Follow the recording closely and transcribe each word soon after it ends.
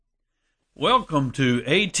Welcome to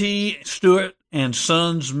A.T. Stewart and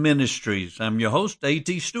Sons Ministries. I'm your host,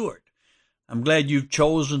 A.T. Stewart. I'm glad you've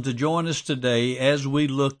chosen to join us today as we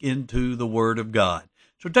look into the Word of God.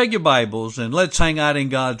 So take your Bibles and let's hang out in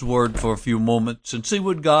God's Word for a few moments and see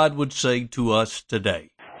what God would say to us today.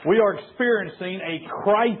 We are experiencing a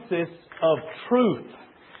crisis of truth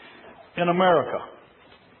in America.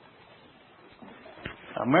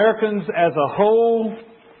 Americans as a whole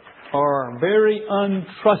are very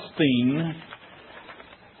untrusting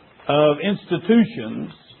of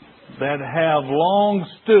institutions that have long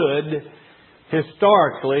stood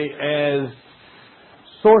historically as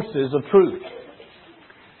sources of truth.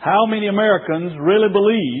 How many Americans really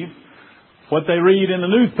believe what they read in the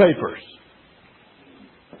newspapers?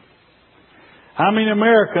 How many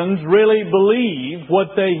Americans really believe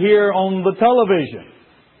what they hear on the television?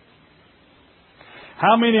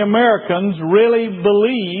 How many Americans really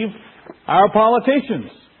believe our politicians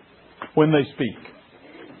when they speak?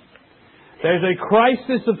 There's a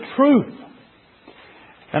crisis of truth.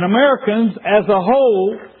 And Americans as a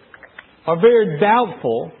whole are very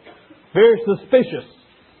doubtful, very suspicious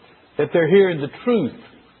that they're hearing the truth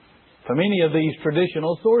from any of these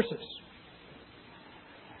traditional sources.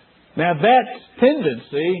 Now that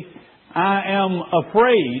tendency, I am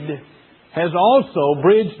afraid, has also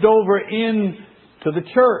bridged over into the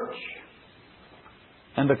church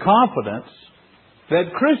and the confidence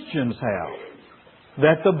that Christians have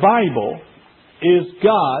that the Bible is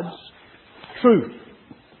God's truth.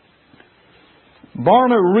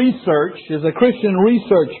 Barna Research is a Christian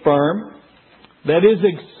research firm that is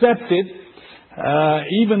accepted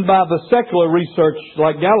even by the secular research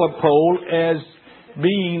like Gallup poll as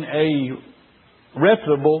being a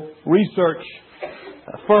reputable research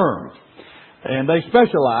firm. And they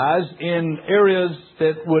specialize in areas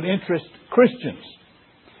that would interest Christians.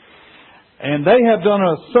 And they have done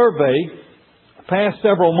a survey the past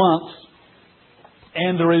several months,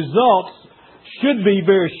 and the results should be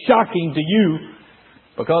very shocking to you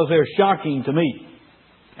because they're shocking to me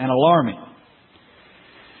and alarming.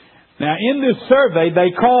 Now, in this survey,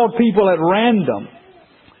 they called people at random,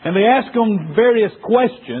 and they asked them various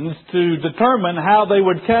questions to determine how they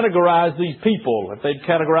would categorize these people. If they'd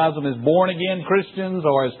categorize them as born-again Christians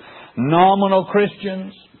or as nominal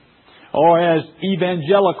Christians or as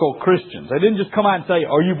evangelical Christians. They didn't just come out and say,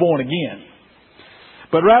 "Are you born again?"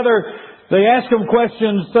 But rather, they asked them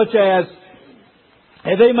questions such as,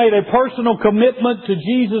 have they made a personal commitment to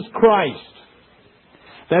Jesus Christ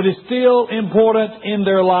that is still important in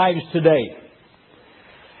their lives today?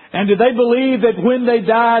 And did they believe that when they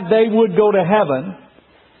died they would go to heaven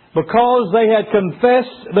because they had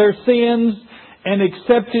confessed their sins and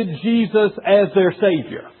accepted Jesus as their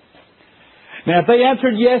Savior? Now, if they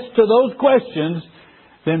answered yes to those questions,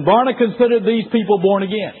 then Barna considered these people born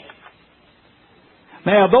again.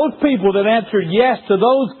 Now, those people that answered yes to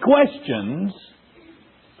those questions,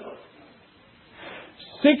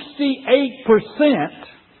 68%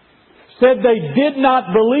 said they did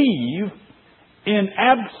not believe in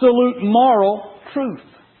absolute moral truth.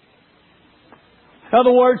 In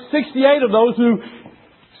other words, 68 of those who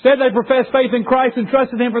said they professed faith in Christ and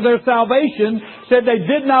trusted Him for their salvation said they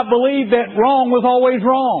did not believe that wrong was always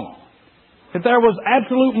wrong. That there was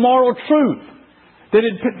absolute moral truth. That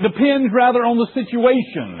it depends rather on the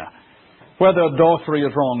situation whether adultery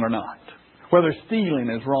is wrong or not. Whether stealing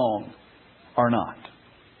is wrong or not.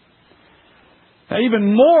 Now,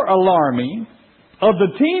 even more alarming, of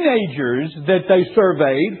the teenagers that they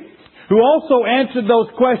surveyed, who also answered those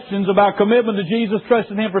questions about commitment to Jesus,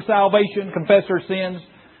 trusting Him for salvation, confess their sins,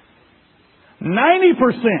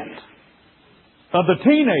 90% of the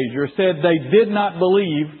teenagers said they did not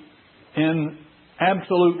believe in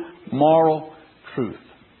absolute moral truth.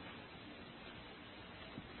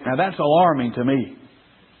 Now that's alarming to me.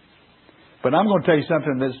 But I'm going to tell you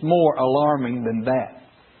something that's more alarming than that.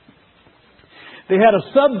 They had a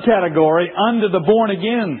subcategory under the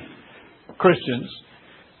born-again Christians,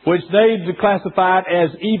 which they classified as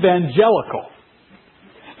evangelical.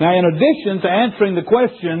 Now, in addition to answering the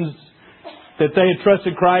questions that they had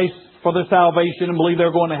trusted Christ for their salvation and believed they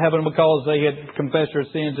were going to heaven because they had confessed their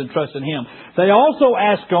sins and trusted Him, they also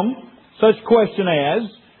asked them such question as,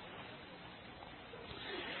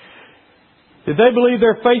 did they believe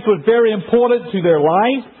their faith was very important to their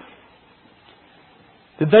life?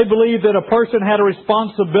 Did they believe that a person had a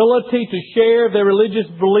responsibility to share their religious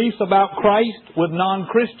beliefs about Christ with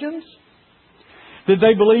non-Christians? Did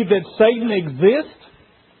they believe that Satan exists?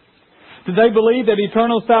 Did they believe that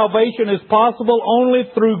eternal salvation is possible only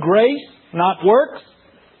through grace, not works?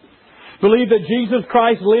 Believe that Jesus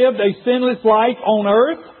Christ lived a sinless life on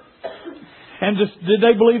earth? And did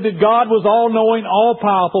they believe that God was all-knowing,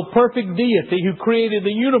 all-powerful, perfect deity who created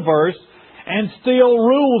the universe and still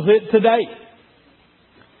rules it today?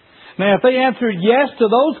 Now, if they answered yes to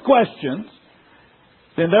those questions,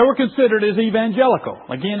 then they were considered as evangelical.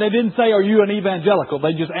 Again, they didn't say, are you an evangelical?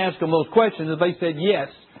 They just asked them those questions. If they said yes,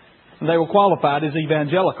 and they were qualified as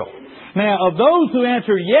evangelical. Now, of those who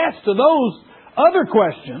answered yes to those other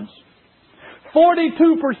questions,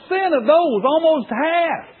 42% of those, almost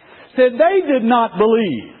half, said they did not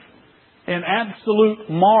believe in absolute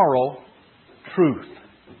moral truth.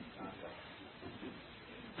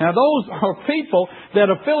 Now, those are people that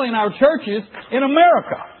are filling our churches in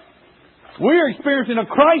America. We're experiencing a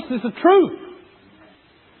crisis of truth.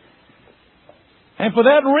 And for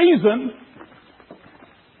that reason,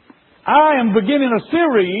 I am beginning a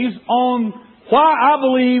series on why I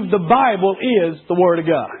believe the Bible is the Word of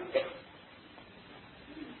God.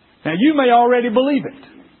 Now, you may already believe it,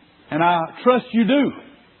 and I trust you do.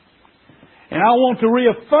 And I want to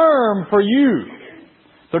reaffirm for you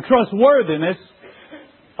the trustworthiness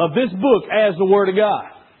of this book as the Word of God.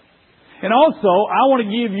 And also, I want to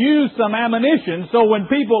give you some ammunition so when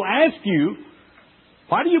people ask you,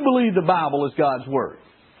 why do you believe the Bible is God's Word?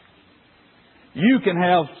 You can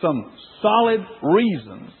have some solid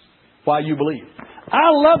reasons why you believe. I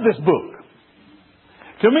love this book.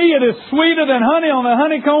 To me, it is sweeter than honey on the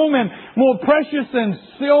honeycomb and more precious than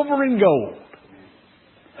silver and gold.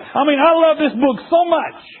 I mean, I love this book so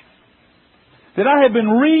much that I have been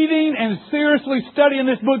reading and seriously studying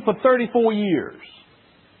this book for 34 years.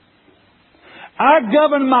 I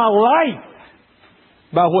govern my life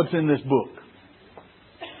by what's in this book.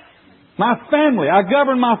 My family, I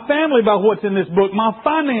govern my family by what's in this book. My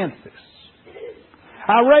finances.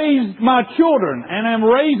 I raised my children and am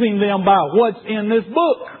raising them by what's in this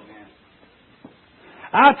book.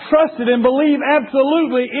 I trust it and believe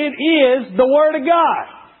absolutely it is the Word of God.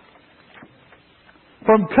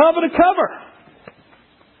 From cover to cover.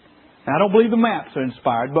 Now, I don't believe the maps are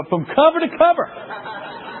inspired, but from cover to cover,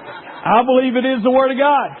 I believe it is the Word of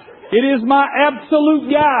God. It is my absolute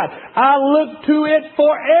guide. I look to it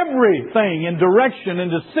for everything in direction and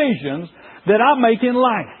decisions that I make in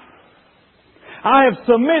life. I have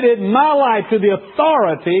submitted my life to the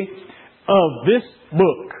authority of this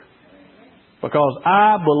book because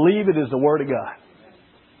I believe it is the Word of God.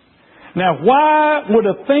 Now, why would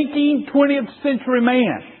a thinking 20th century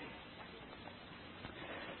man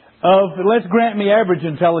of, let's grant me average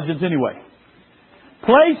intelligence anyway,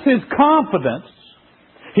 place his confidence,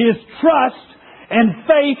 his trust, and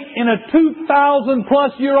faith in a 2,000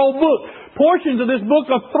 plus year old book? Portions of this book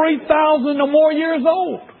are 3,000 or more years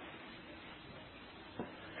old.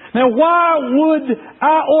 Now, why would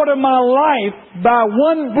I order my life by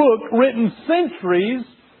one book written centuries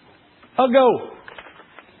ago?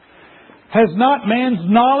 Has not man's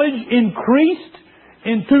knowledge increased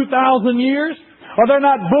in 2,000 years? Are there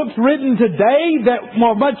not books written today that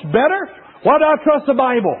are much better? Why do I trust the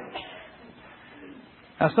Bible?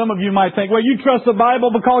 Now, some of you might think, well, you trust the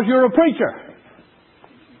Bible because you're a preacher.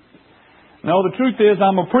 No, the truth is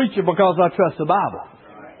I'm a preacher because I trust the Bible.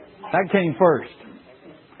 That came first.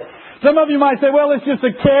 Some of you might say, well, it's just a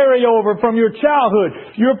carryover from your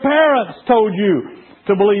childhood. Your parents told you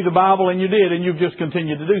to believe the Bible and you did, and you've just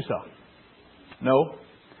continued to do so. No.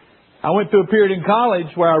 I went through a period in college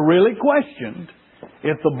where I really questioned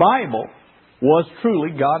if the Bible was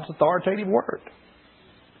truly God's authoritative Word.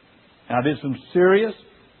 And I did some serious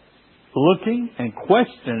looking and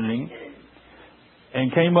questioning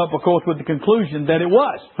and came up, of course, with the conclusion that it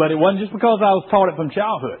was. But it wasn't just because I was taught it from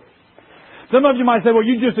childhood. Some of you might say, well,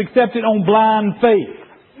 you just accept it on blind faith.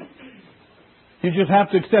 You just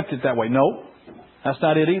have to accept it that way. No, that's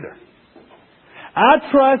not it either.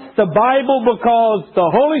 I trust the Bible because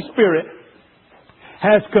the Holy Spirit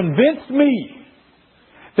has convinced me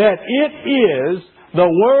that it is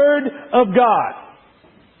the Word of God.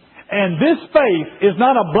 And this faith is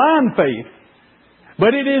not a blind faith,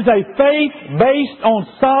 but it is a faith based on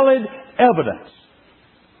solid evidence.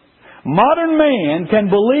 Modern man can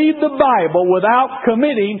believe the Bible without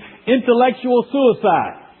committing intellectual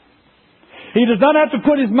suicide. He does not have to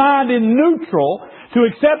put his mind in neutral to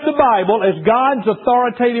accept the Bible as God's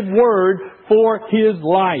authoritative Word for his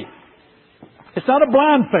life. It's not a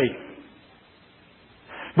blind faith,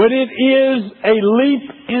 but it is a leap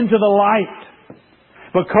into the light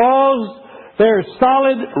because there's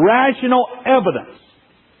solid, rational evidence.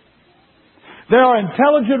 There are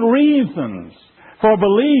intelligent reasons for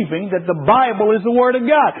believing that the Bible is the Word of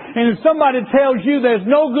God. And if somebody tells you there's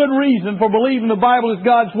no good reason for believing the Bible is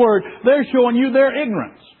God's Word, they're showing you their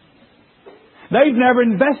ignorance. They've never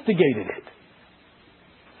investigated it.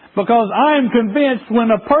 Because I am convinced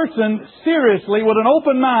when a person seriously, with an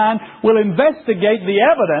open mind, will investigate the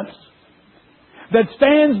evidence that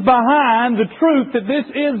stands behind the truth that this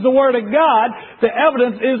is the Word of God, the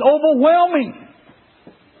evidence is overwhelming.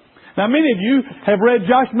 Now, many of you have read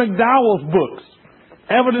Josh McDowell's books,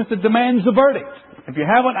 Evidence That Demands a Verdict. If you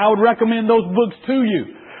haven't, I would recommend those books to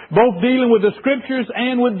you, both dealing with the Scriptures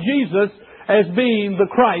and with Jesus as being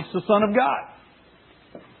the Christ, the Son of God.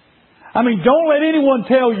 I mean, don't let anyone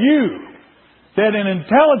tell you that an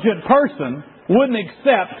intelligent person wouldn't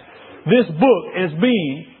accept this book as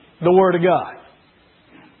being the Word of God.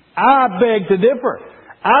 I beg to differ.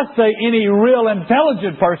 I say any real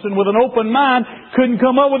intelligent person with an open mind couldn't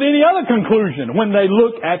come up with any other conclusion when they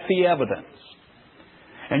look at the evidence.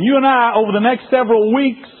 And you and I, over the next several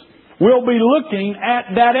weeks, will be looking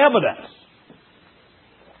at that evidence.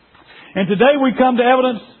 And today we come to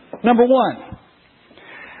evidence number 1.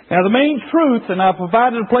 Now, the main truth, and I've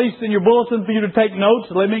provided a place in your bulletin for you to take notes,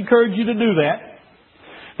 so let me encourage you to do that.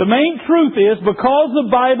 The main truth is, because the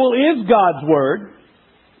Bible is God's Word,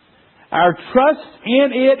 our trust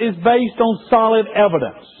in it is based on solid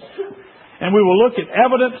evidence. And we will look at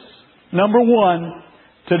evidence number 1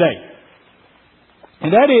 today.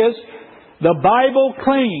 And that is, the Bible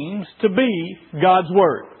claims to be God's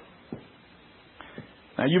Word.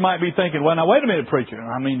 Now, you might be thinking, well, now wait a minute, preacher.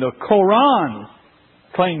 I mean, the Quran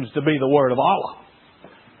claims to be the Word of Allah.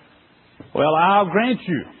 Well, I'll grant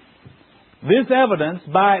you, this evidence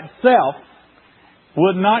by itself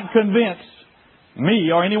would not convince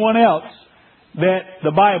me or anyone else that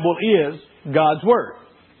the Bible is God's Word,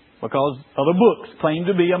 because other books claim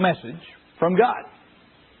to be a message from God.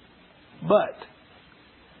 But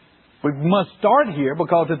we must start here,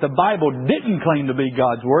 because if the Bible didn't claim to be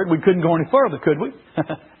God's Word, we couldn't go any further, could we?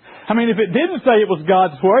 I mean, if it didn't say it was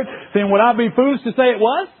God's Word, then would I be foolish to say it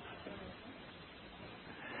was?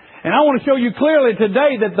 And I want to show you clearly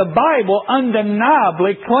today that the Bible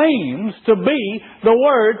undeniably claims to be the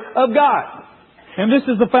Word of God. And this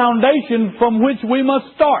is the foundation from which we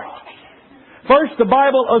must start. First, the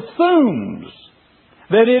Bible assumes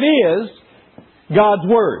that it is God's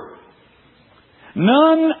Word.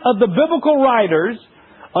 None of the biblical writers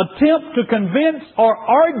attempt to convince or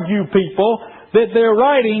argue people that they're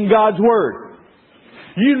writing God's Word.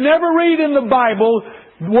 You never read in the Bible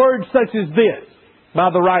words such as this by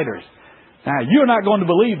the writers. Now, you're not going to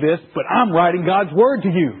believe this, but I'm writing God's Word to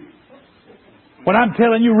you. What I'm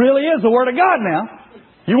telling you really is the Word of God now.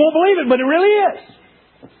 You won't believe it, but it really is.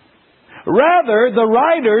 Rather, the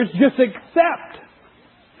writers just accept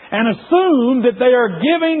and assume that they are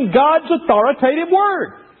giving God's authoritative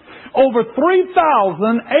Word. Over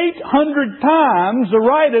 3,800 times the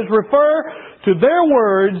writers refer to their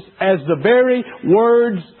words as the very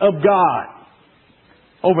words of God.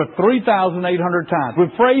 Over 3,800 times.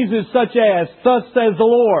 With phrases such as, "Thus says the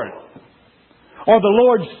Lord," or "The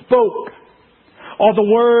Lord spoke," or "The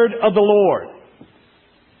word of the Lord."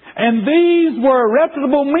 And these were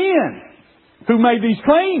reputable men who made these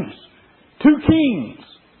claims. 2 kings,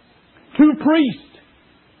 2 priests,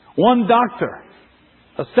 1 doctor,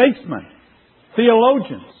 a statesman,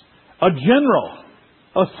 theologians, a general,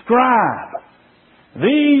 a scribe.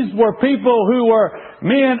 These were people who were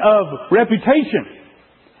men of reputation,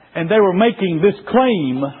 and they were making this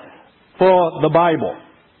claim for the Bible.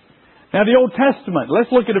 Now, the Old Testament.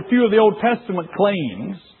 Let's look at a few of the Old Testament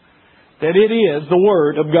claims that it is the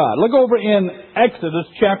Word of God. Look over in Exodus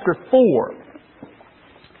chapter 4.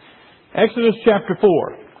 Exodus chapter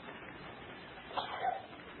 4.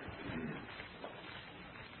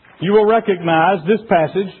 You will recognize this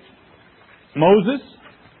passage. Moses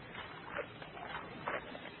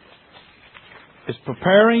is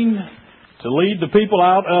preparing to lead the people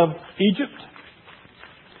out of Egypt.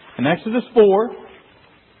 In Exodus 4,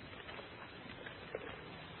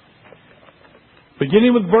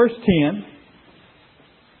 beginning with verse 10,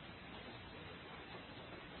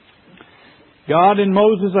 God and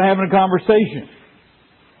Moses are having a conversation.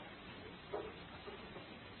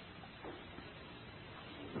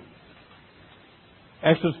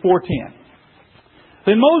 Exodus 4:10.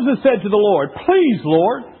 Then Moses said to the Lord, "Please,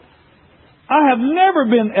 Lord, I have never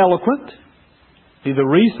been eloquent, neither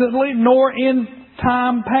recently nor in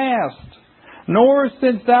time past, nor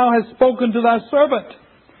since thou hast spoken to thy servant.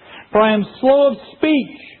 For I am slow of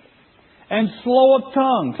speech and slow of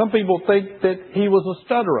tongue." Some people think that he was a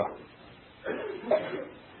stutterer.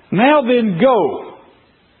 "Now then go,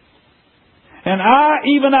 and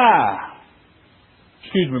even I,"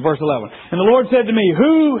 verse 11. "And the Lord said to me,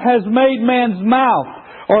 Who has made man's mouth,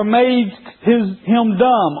 or made him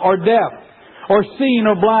dumb, or deaf, or seen,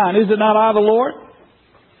 or blind? Is it not I, the Lord?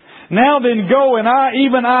 Now then go, and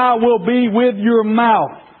even I will be with your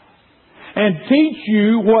mouth, and teach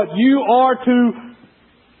you what you are to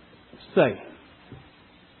say.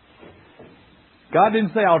 God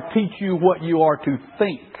didn't say, I'll teach you what you are to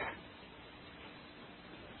think,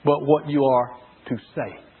 but what you are to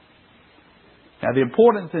say. Now the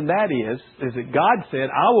importance in that is that God said,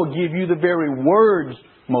 I will give you the very words,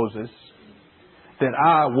 Moses, that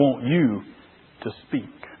I want you to speak.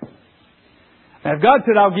 Now if God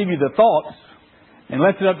said, I'll give you the thoughts, and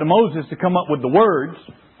left it up to Moses to come up with the words,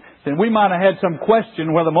 then we might have had some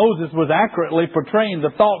question whether Moses was accurately portraying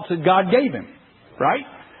the thoughts that God gave him. Right?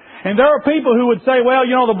 And there are people who would say, well,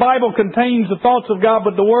 the Bible contains the thoughts of God,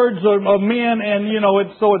 but the words of men, and,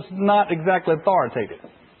 so it's not exactly authoritative.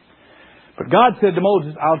 But God said to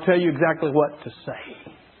Moses, I'll tell you exactly what to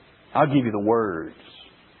say. I'll give you the words.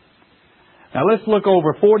 Now let's look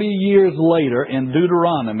over 40 years later in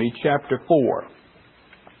Deuteronomy chapter 4.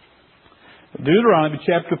 Deuteronomy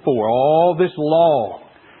chapter 4, all this law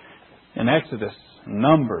in Exodus,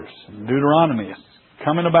 Numbers, Deuteronomy is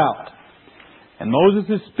coming about. And Moses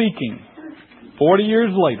is speaking 40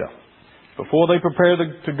 years later, before they prepare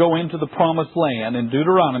to go into the promised land, in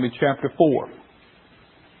Deuteronomy chapter 4.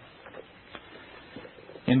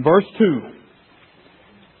 In verse 2,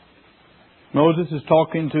 Moses is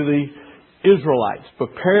talking to the Israelites,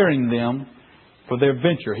 preparing them for their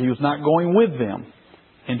venture. He was not going with them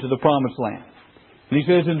into the promised land. And he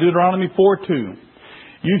says in Deuteronomy 4:2,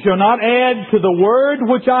 you shall not add to the word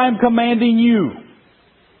which I am commanding you,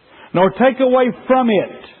 nor take away from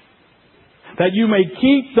it, that you may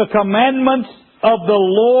keep the commandments of the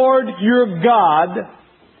Lord your God,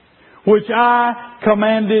 which I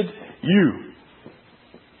commanded you.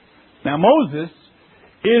 Now Moses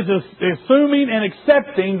is assuming and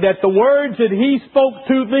accepting that the words that he spoke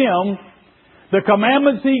to them, the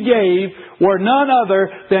commandments he gave, were none other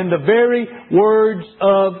than the very words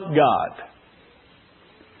of God.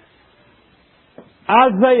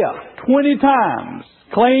 Isaiah 20 times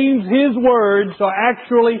claims his words are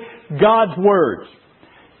actually God's words.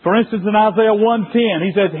 For instance, in Isaiah 1:10,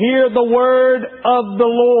 he says, hear the word of the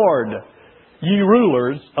Lord, ye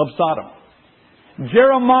rulers of Sodom.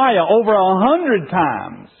 Jeremiah over 100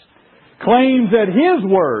 times claims that his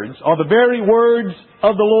words are the very words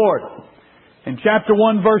of the Lord. In chapter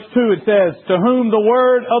 1 verse 2 it says, to whom the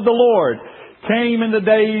word of the Lord came in the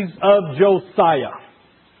days of Josiah.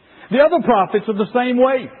 The other prophets are the same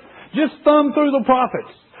way. Just thumb through the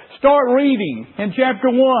prophets. Start reading in chapter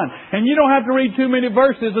 1. And you don't have to read too many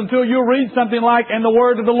verses until you'll read something like, and the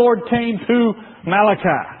word of the Lord came to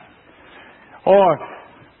Malachi. Or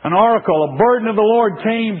an oracle, a burden of the Lord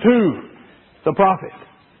came to the prophet.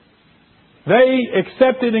 They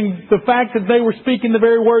accepted in the fact that they were speaking the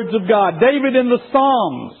very words of God. David in the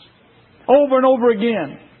Psalms, over and over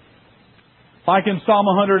again. Like in Psalm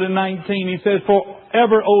 119, he says,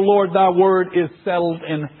 forever, O Lord, thy word is settled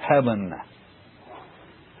in heaven.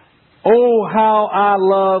 Oh, how I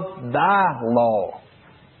love thy law.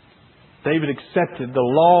 David accepted the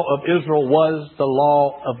law of Israel was the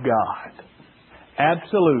law of God.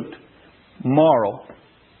 Absolute moral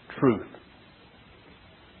truth.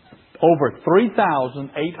 Over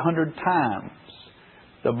 3,800 times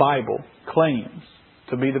the Bible claims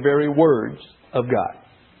to be the very words of God.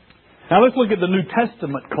 Now let's look at the New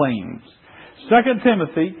Testament claims. 2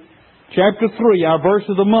 Timothy chapter 3, our verse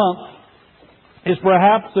of the month, is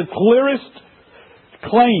perhaps the clearest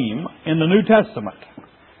claim in the New Testament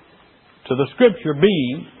to the Scripture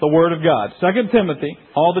being the Word of God. 2 Timothy,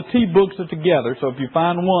 all the T books are together, so if you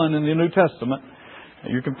find one in the New Testament,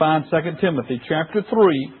 you can find 2 Timothy chapter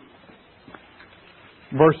 3,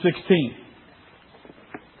 verse 16.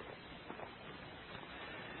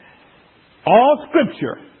 All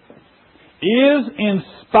Scripture is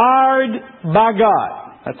inspired by God.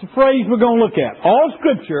 That's a phrase we're going to look at. All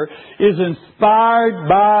Scripture is inspired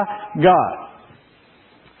by God.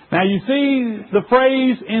 Now you see the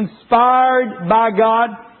phrase inspired by God.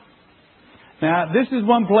 Now this is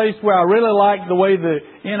one place where I really like the way the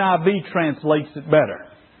NIV translates it better.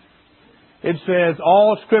 It says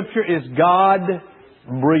all Scripture is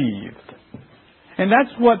God-breathed. And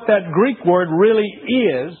that's what that Greek word really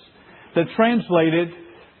is, that translated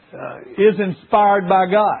is inspired by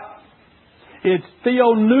God. It's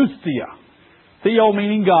theopneustia. Theo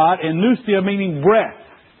meaning God and pneustia meaning breath.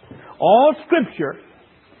 All Scripture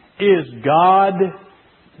is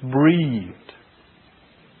God-breathed.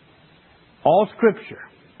 All Scripture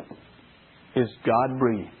is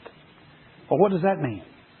God-breathed. Well, what does that mean?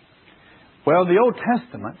 Well, in the Old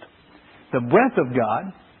Testament, the breath of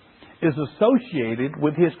God is associated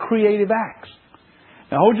with His creative acts.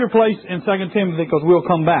 Now hold your place in 2 Timothy because we'll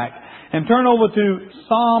come back. And turn over to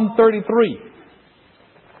Psalm 33.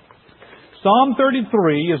 Psalm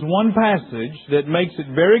 33 is one passage that makes it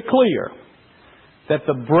very clear that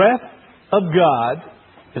the breath of God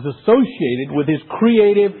is associated with His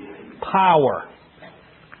creative power.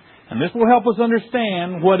 And this will help us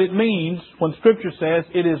understand what it means when Scripture says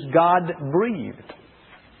it is God-breathed.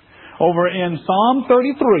 Over in Psalm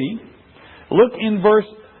 33, look in verse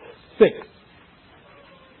 6.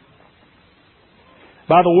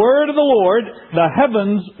 By the word of the Lord the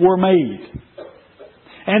heavens were made,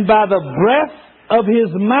 and by the breath of His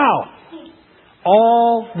mouth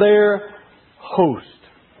all their host.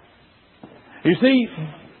 You see,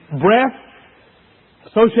 breath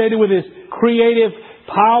associated with His creative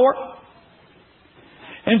power.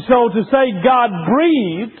 And so to say God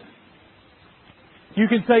breathed, you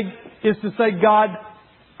can say, is to say God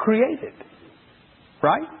created.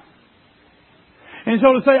 Right? And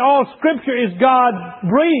so to say all Scripture is God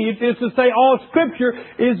breathed is to say all Scripture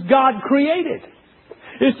is God created.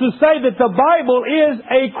 It's to say that the Bible is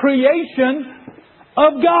a creation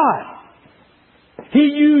of God. He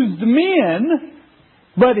used men,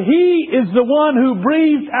 but He is the one who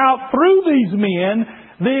breathed out through these men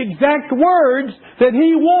the exact words that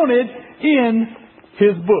He wanted in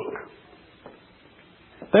His book.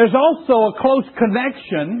 There's also a close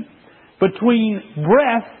connection between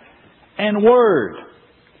breath and word.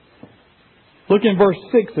 Look in verse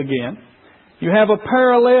 6 again. You have a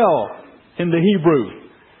parallel in the Hebrew.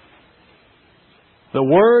 The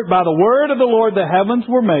word, by the word of the Lord the heavens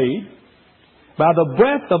were made, by the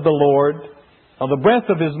breath of the Lord, of the breath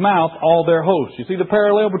of His mouth, all their hosts. You see the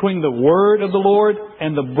parallel between the word of the Lord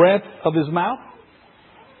and the breath of His mouth?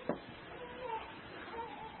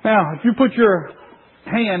 Now, if you put your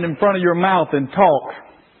hand in front of your mouth and talk,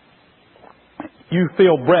 you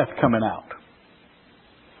feel breath coming out.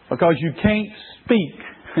 Because you can't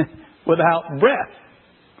speak without breath.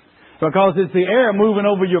 Because it's the air moving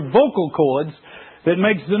over your vocal cords that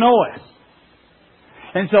makes the noise.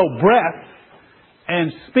 And so breath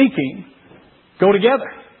and speaking go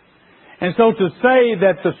together. And so to say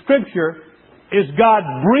that the Scripture is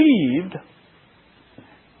God-breathed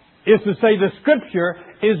is to say the Scripture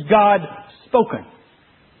is God-spoken.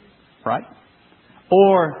 Right?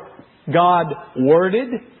 Or God-worded.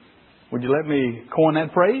 Would you let me coin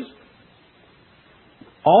that phrase?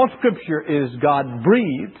 All Scripture is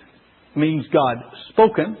God-breathed, means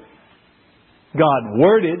God-spoken,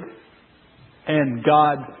 God-worded, and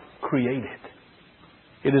God-created.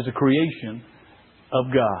 It is a creation of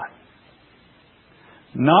God.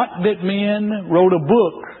 Not that men wrote a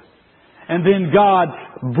book and then God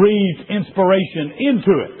breathed inspiration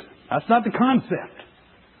into it. That's not the concept.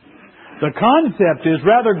 The concept is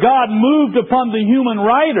rather God moved upon the human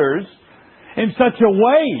writers in such a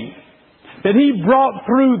way that He brought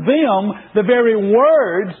through them the very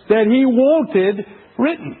words that He wanted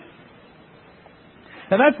written.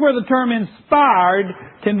 Now that's where the term inspired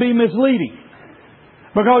can be misleading.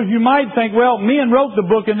 Because you might think, well, men wrote the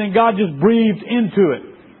book and then God just breathed into it.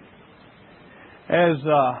 As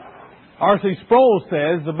R.C. Sproul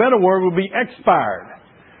says, the better word would be expired.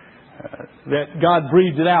 That God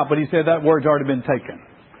breathed it out, but he said that word's already been taken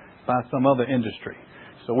by some other industry.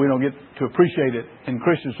 So we don't get to appreciate it in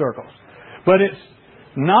Christian circles. But it's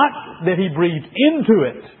not that He breathed into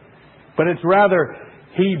it, but it's rather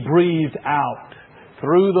He breathed out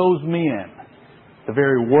through those men the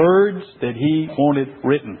very words that He wanted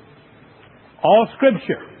written. All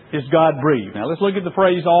Scripture is God-breathed. Now let's look at the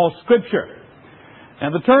phrase all Scripture. Now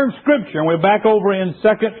the term Scripture, and we're back over in 2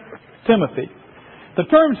 Timothy. The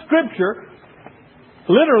term Scripture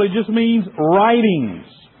literally just means writings.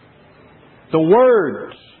 The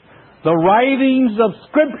words, the writings of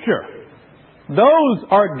Scripture, those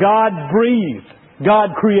are God-breathed,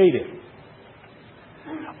 God-created.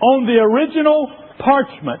 On the original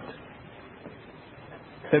parchment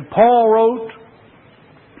that Paul wrote,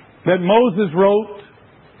 that Moses wrote,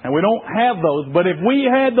 and we don't have those, but if we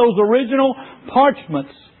had those original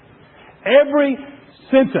parchments, every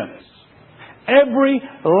sentence, every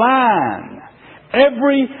line,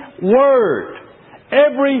 every word,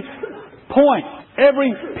 every point,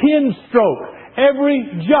 every pen stroke,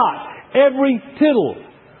 every jot, every tittle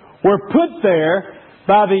were put there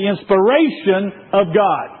by the inspiration of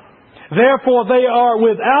God. Therefore, they are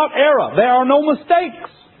without error. There are no mistakes.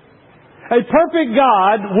 A perfect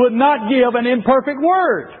God would not give an imperfect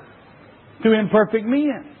word to imperfect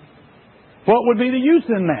men. What would be the use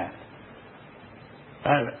in that?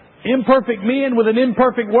 Imperfect men with an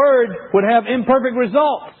imperfect word would have imperfect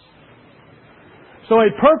results. So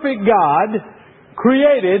a perfect God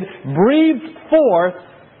created, breathed forth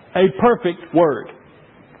a perfect Word.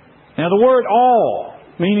 Now the word all,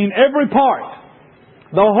 meaning every part.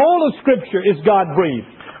 The whole of Scripture is God-breathed.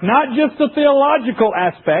 Not just the theological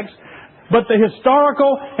aspects, but the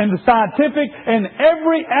historical and the scientific and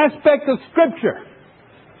every aspect of Scripture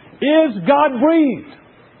is God-breathed.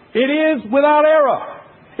 It is without error.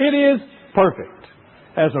 It is perfect,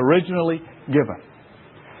 as originally given.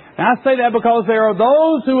 And I say that because there are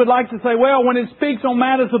those who would like to say, well, when it speaks on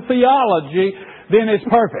matters of theology, then it's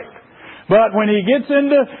perfect. But when he gets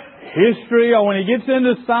into history or when he gets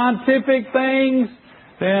into scientific things,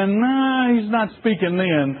 then he's not speaking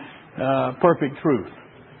then perfect truth.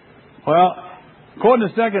 Well, according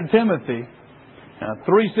to 2 Timothy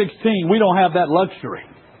 3:16, we don't have that luxury.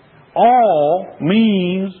 All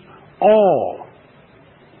means all.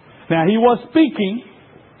 Now, he was speaking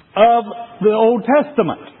of the Old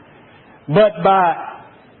Testament, but by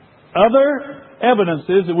other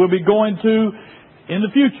evidences that we'll be going to in the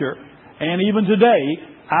future, and even today,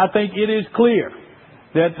 I think it is clear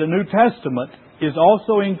that the New Testament is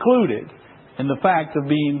also included in the fact of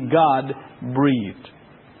being God-breathed.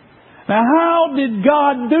 Now, how did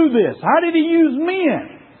God do this? How did He use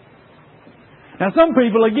men? Now, some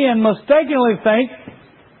people, again, mistakenly think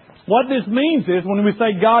what this means is, when we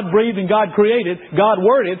say God breathed and God created, God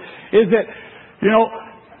worded, is that,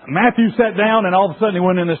 Matthew sat down and all of a sudden he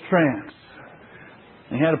went in this trance.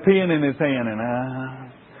 He had a pen in his hand and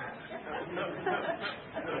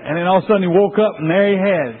then all of a sudden he woke up and there he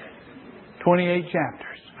had 28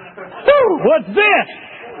 chapters. Woo! What's this?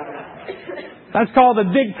 That's called the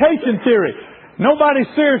dictation theory. Nobody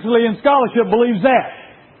seriously in scholarship believes that,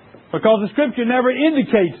 because the Scripture never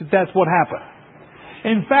indicates that that's what happened.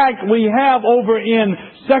 In fact, we have over in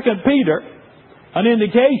 2 Peter an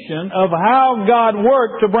indication of how God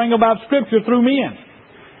worked to bring about Scripture through men.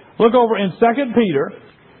 Look over in 2 Peter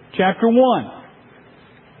chapter 1.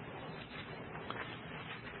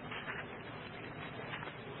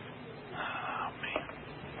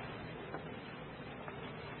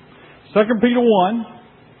 Second Peter 1.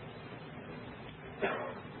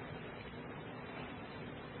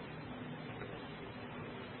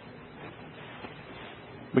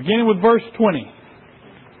 Beginning with verse 20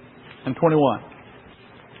 and 21.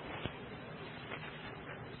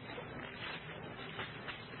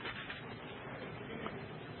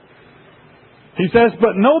 He says,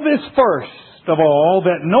 "But know this first of all,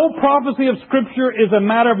 that no prophecy of Scripture is a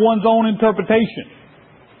matter of one's own interpretation.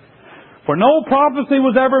 For no prophecy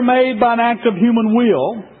was ever made by an act of human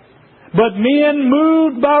will, but men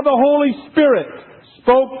moved by the Holy Spirit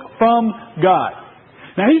spoke from God."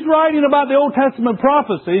 Now he's writing about the Old Testament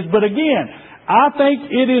prophecies, but again, I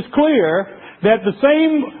think it is clear that the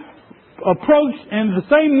same approach and the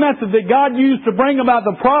same method that God used to bring about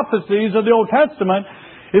the prophecies of the Old Testament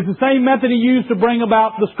is the same method He used to bring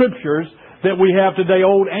about the Scriptures that we have today,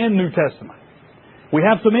 Old and New Testament. We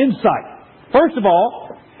have some insight. First of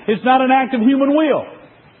all, it's not an act of human will.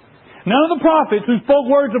 None of the prophets who spoke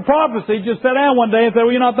words of prophecy just sat down one day and said,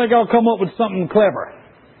 "Well, I think I'll come up with something clever."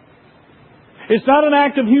 It's not an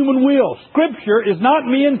act of human will. Scripture is not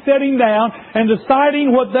men sitting down and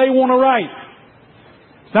deciding what they want to write.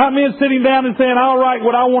 It's not men sitting down and saying, "I'll write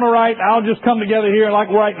what I want to write. I'll just come together here like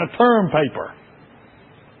writing a term paper."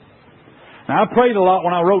 Now, I prayed a lot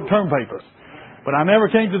when I wrote term papers, but I never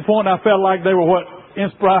came to the point I felt like they were what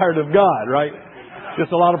inspired of God, right?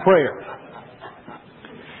 Just a lot of prayer.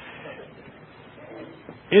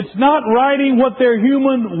 It's not writing what their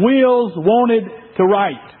human wills wanted to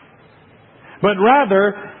write, but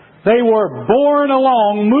rather they were borne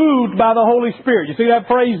along, moved by the Holy Spirit. You see that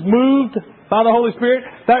phrase, moved by the Holy Spirit?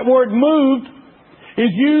 That word moved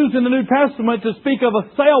is used in the New Testament to speak of a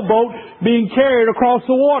sailboat being carried across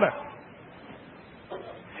the water.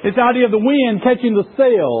 It's the idea of the wind catching the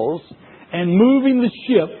sails and moving the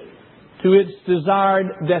ship to its desired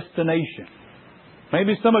destination.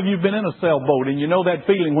 Maybe some of you have been in a sailboat and you know that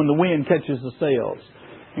feeling when the wind catches the sails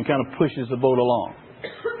and kind of pushes the boat along.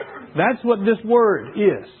 That's what this word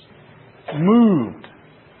is. Moved.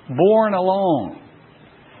 Borne along.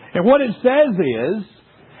 And what it says is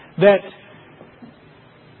that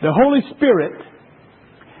the Holy Spirit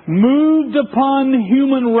moved upon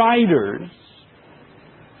human writers,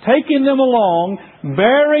 taking them along,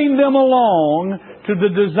 bearing them along to the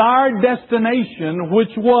desired destination,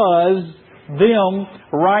 which was them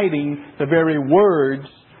writing the very words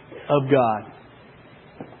of God.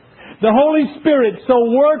 The Holy Spirit so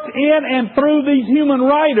worked in and through these human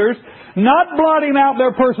writers, not blotting out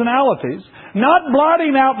their personalities, not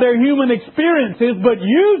blotting out their human experiences, but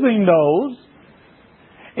using those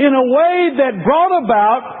in a way that brought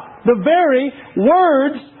about the very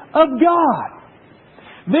words of God.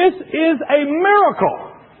 This is a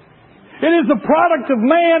miracle. It is the product of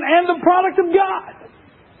man and the product of God.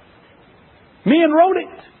 Men wrote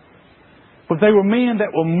it. But they were men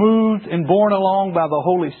that were moved and borne along by the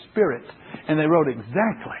Holy Spirit. And they wrote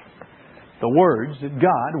exactly the words that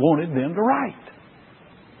God wanted them to write.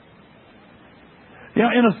 You know,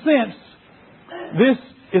 in a sense, this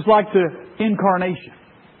is like the incarnation.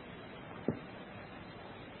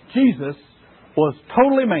 Jesus was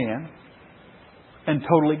totally man and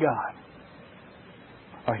totally God.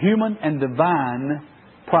 A human and divine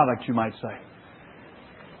product, you might say.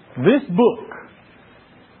 This book,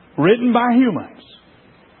 written by humans,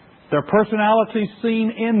 their personalities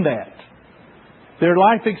seen in that, their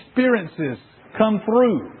life experiences come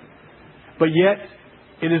through, but yet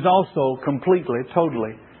it is also completely,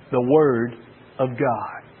 totally the Word of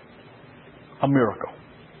God. A miracle.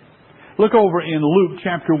 Look over in Luke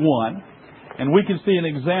chapter 1, and we can see an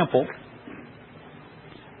example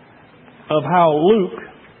of how Luke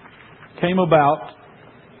came about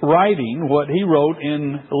writing what he wrote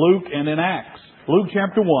in Luke and in Acts. Luke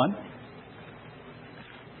chapter 1.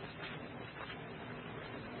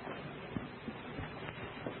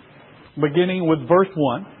 Beginning with verse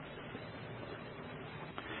 1.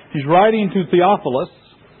 He's writing to Theophilus,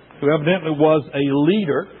 who evidently was a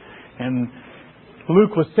leader, and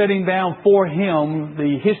Luke was setting down for him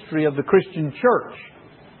the history of the Christian church.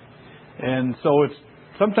 And so it's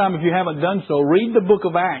sometime, if you haven't done so, read the book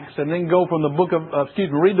of Acts and then go from the book of,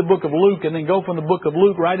 read the book of Luke and then go from the book of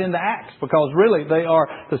Luke right into Acts, because really they are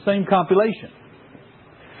the same compilation.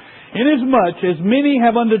 Inasmuch as many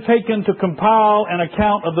have undertaken to compile an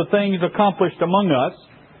account of the things accomplished among us,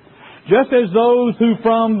 just as those who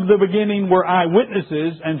from the beginning were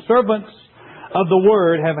eyewitnesses and servants of the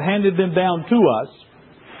word have handed them down to us,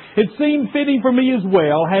 it seemed fitting for me as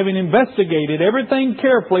well, having investigated everything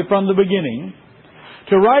carefully from the beginning,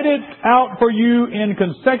 to write it out for you in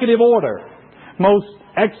consecutive order, most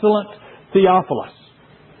excellent Theophilus,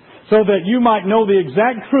 so that you might know the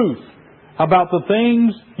exact truth about the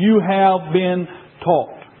things you have been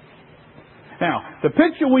taught. Now, the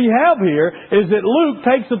picture we have here is that Luke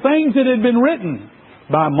takes the things that had been written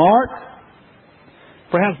by Mark,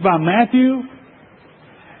 perhaps by Matthew,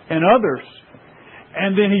 and others,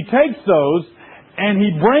 and then he takes those and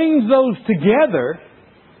he brings those together,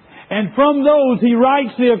 and from those he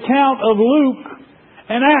writes the account of Luke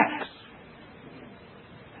and Acts.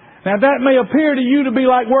 Now that may appear to you to be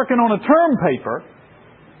like working on a term paper,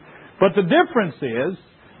 but the difference is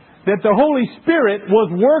that the Holy Spirit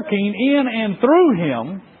was working in and through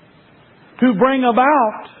him to bring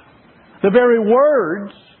about the very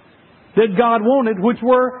words that God wanted, which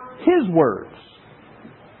were His words.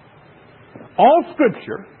 All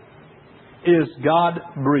Scripture is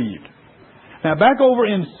God-breathed. Now back over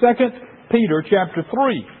in 2 Peter chapter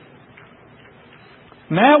 3.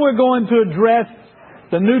 Now we're going to address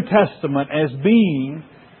the New Testament as being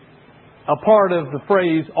a part of the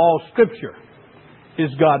phrase, all Scripture is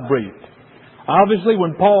God-breathed. Obviously,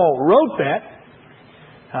 when Paul wrote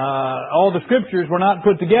that, all the Scriptures were not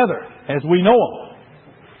put together as we know them.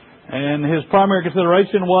 And his primary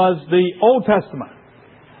consideration was the Old Testament.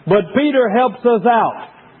 But Peter helps us out.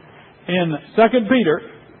 In 2 Peter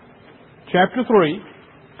chapter 3,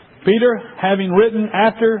 Peter, having written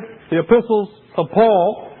after the epistles of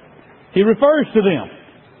Paul, he refers to them.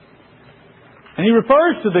 And he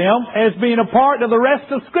refers to them as being a part of the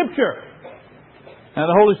rest of Scripture. Now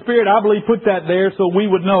the Holy Spirit, I believe, put that there so we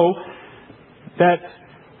would know that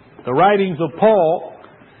the writings of Paul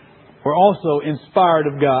were also inspired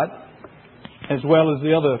of God, as well as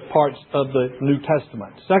the other parts of the New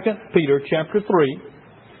Testament. 2 Peter chapter 3,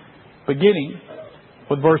 beginning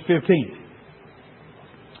with verse 15.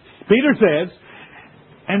 Peter says,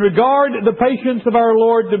 "And regard the patience of our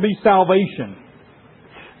Lord to be salvation,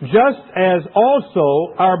 just as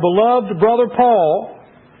also our beloved brother Paul,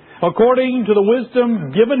 according to the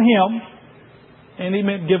wisdom given him," and he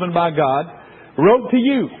meant given by God, "wrote to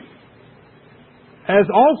you, as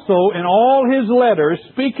also in all his letters,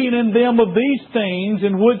 speaking in them of these things,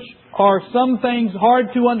 in which are some things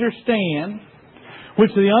hard to understand,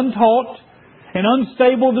 which the untaught and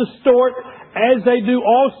unstable distort, as they do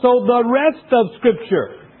also the rest of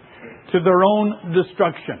Scripture, to their own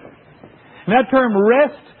destruction." And that term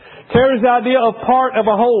rest carries the idea of part of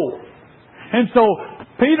a whole. And so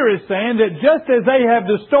Peter is saying that just as they have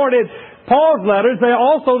distorted Paul's letters, they are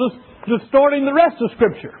also distorting the rest of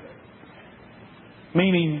Scripture.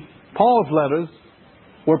 Meaning, Paul's letters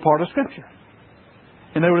were part of Scripture.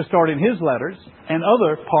 And they were distorting his letters and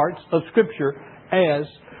other parts of Scripture as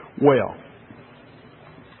well.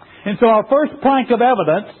 And so our first plank of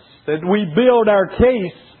evidence that we build our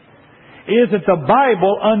case is that the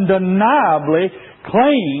Bible undeniably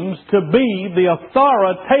claims to be the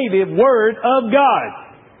authoritative Word of God.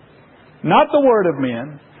 Not the Word of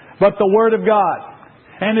men, but the Word of God.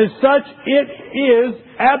 And as such, it is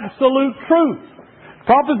absolute truth.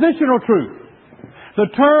 Propositional truth. The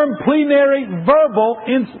term plenary verbal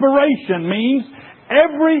inspiration means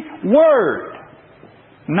every word,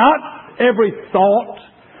 not every thought,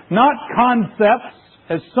 not concepts,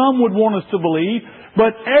 as some would want us to believe,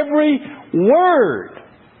 but every word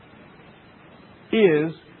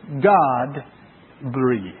is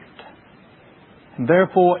God-breathed. And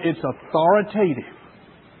therefore, it's authoritative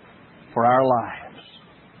for our lives.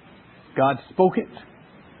 God spoke it.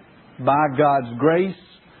 By God's grace,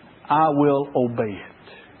 I will obey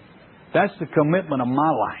it. That's the commitment of my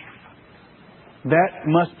life. That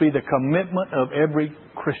must be the commitment of every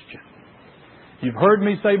Christian. You've heard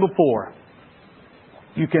me say before,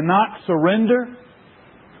 you cannot surrender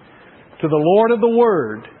to the Lord of the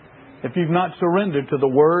Word if you've not surrendered to the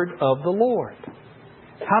Word of the Lord.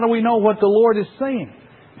 How do we know what the Lord is saying?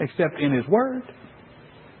 Except in His Word.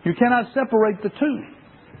 You cannot separate the two.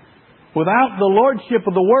 Without the Lordship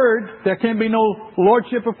of the Word, there can be no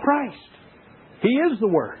Lordship of Christ. He is the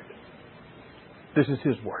Word. This is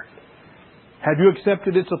His Word. Have you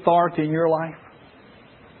accepted its authority in your life?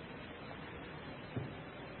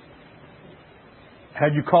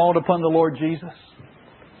 Have you called upon the Lord Jesus?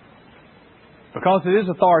 Because it is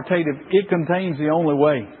authoritative, it contains the only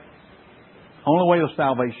way of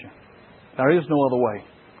salvation. There is no other way.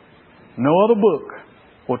 No other book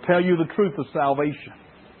will tell you the truth of salvation.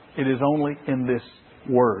 It is only in this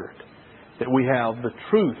Word that we have the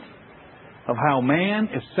truth of how man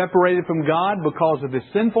is separated from God because of his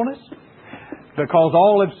sinfulness, because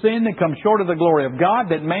all have sinned and come short of the glory of God,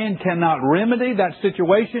 that man cannot remedy that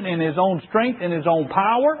situation in his own strength, in his own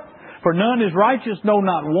power. For none is righteous, no,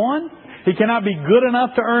 not one. He cannot be good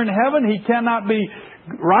enough to earn heaven. He cannot be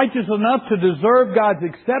righteous enough to deserve God's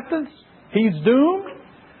acceptance. He's doomed.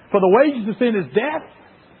 For the wages of sin is death.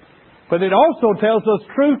 But it also tells us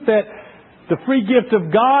truth that the free gift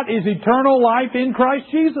of God is eternal life in Christ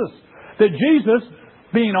Jesus. That Jesus,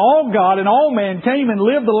 being all God and all man, came and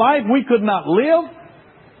lived the life we could not live.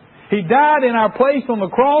 He died in our place on the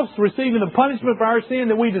cross, receiving the punishment for our sin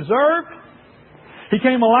that we deserved. He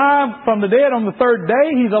came alive from the dead on the third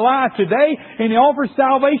day. He's alive today, and He offers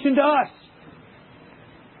salvation to us.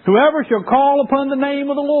 Whoever shall call upon the name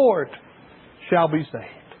of the Lord shall be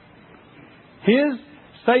saved. His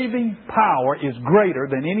saving power is greater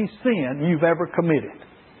than any sin you've ever committed.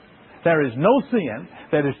 There is no sin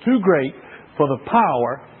that is too great for the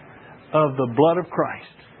power of the blood of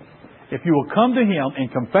Christ. If you will come to Him in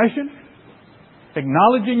confession,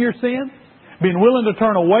 acknowledging your sin, being willing to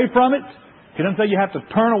turn away from it. He doesn't say you have to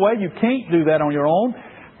turn away. You can't do that on your own.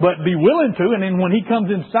 But be willing to, and then when He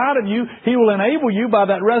comes inside of you, He will enable you by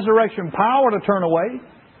that resurrection power to turn away.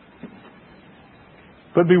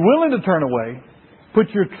 But be willing to turn away. Put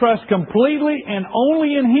your trust completely and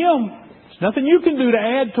only in Him. There's nothing you can do to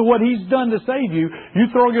add to what He's done to save you. You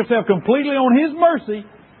throw yourself completely on His mercy,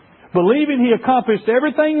 believing He accomplished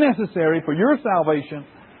everything necessary for your salvation,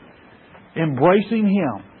 embracing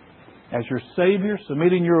Him as your Savior,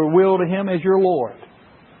 submitting your will to Him as your Lord.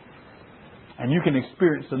 And you can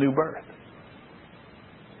experience the new birth.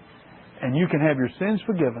 And you can have your sins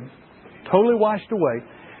forgiven, totally washed away,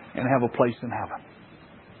 and have a place in heaven.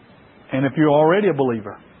 And if you're already a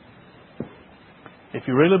believer, if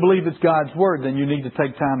you really believe it's God's Word, then you need to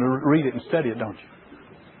take time to read it and study it, don't you?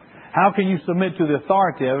 How can you submit to the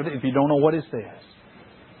authority of it if you don't know what it says?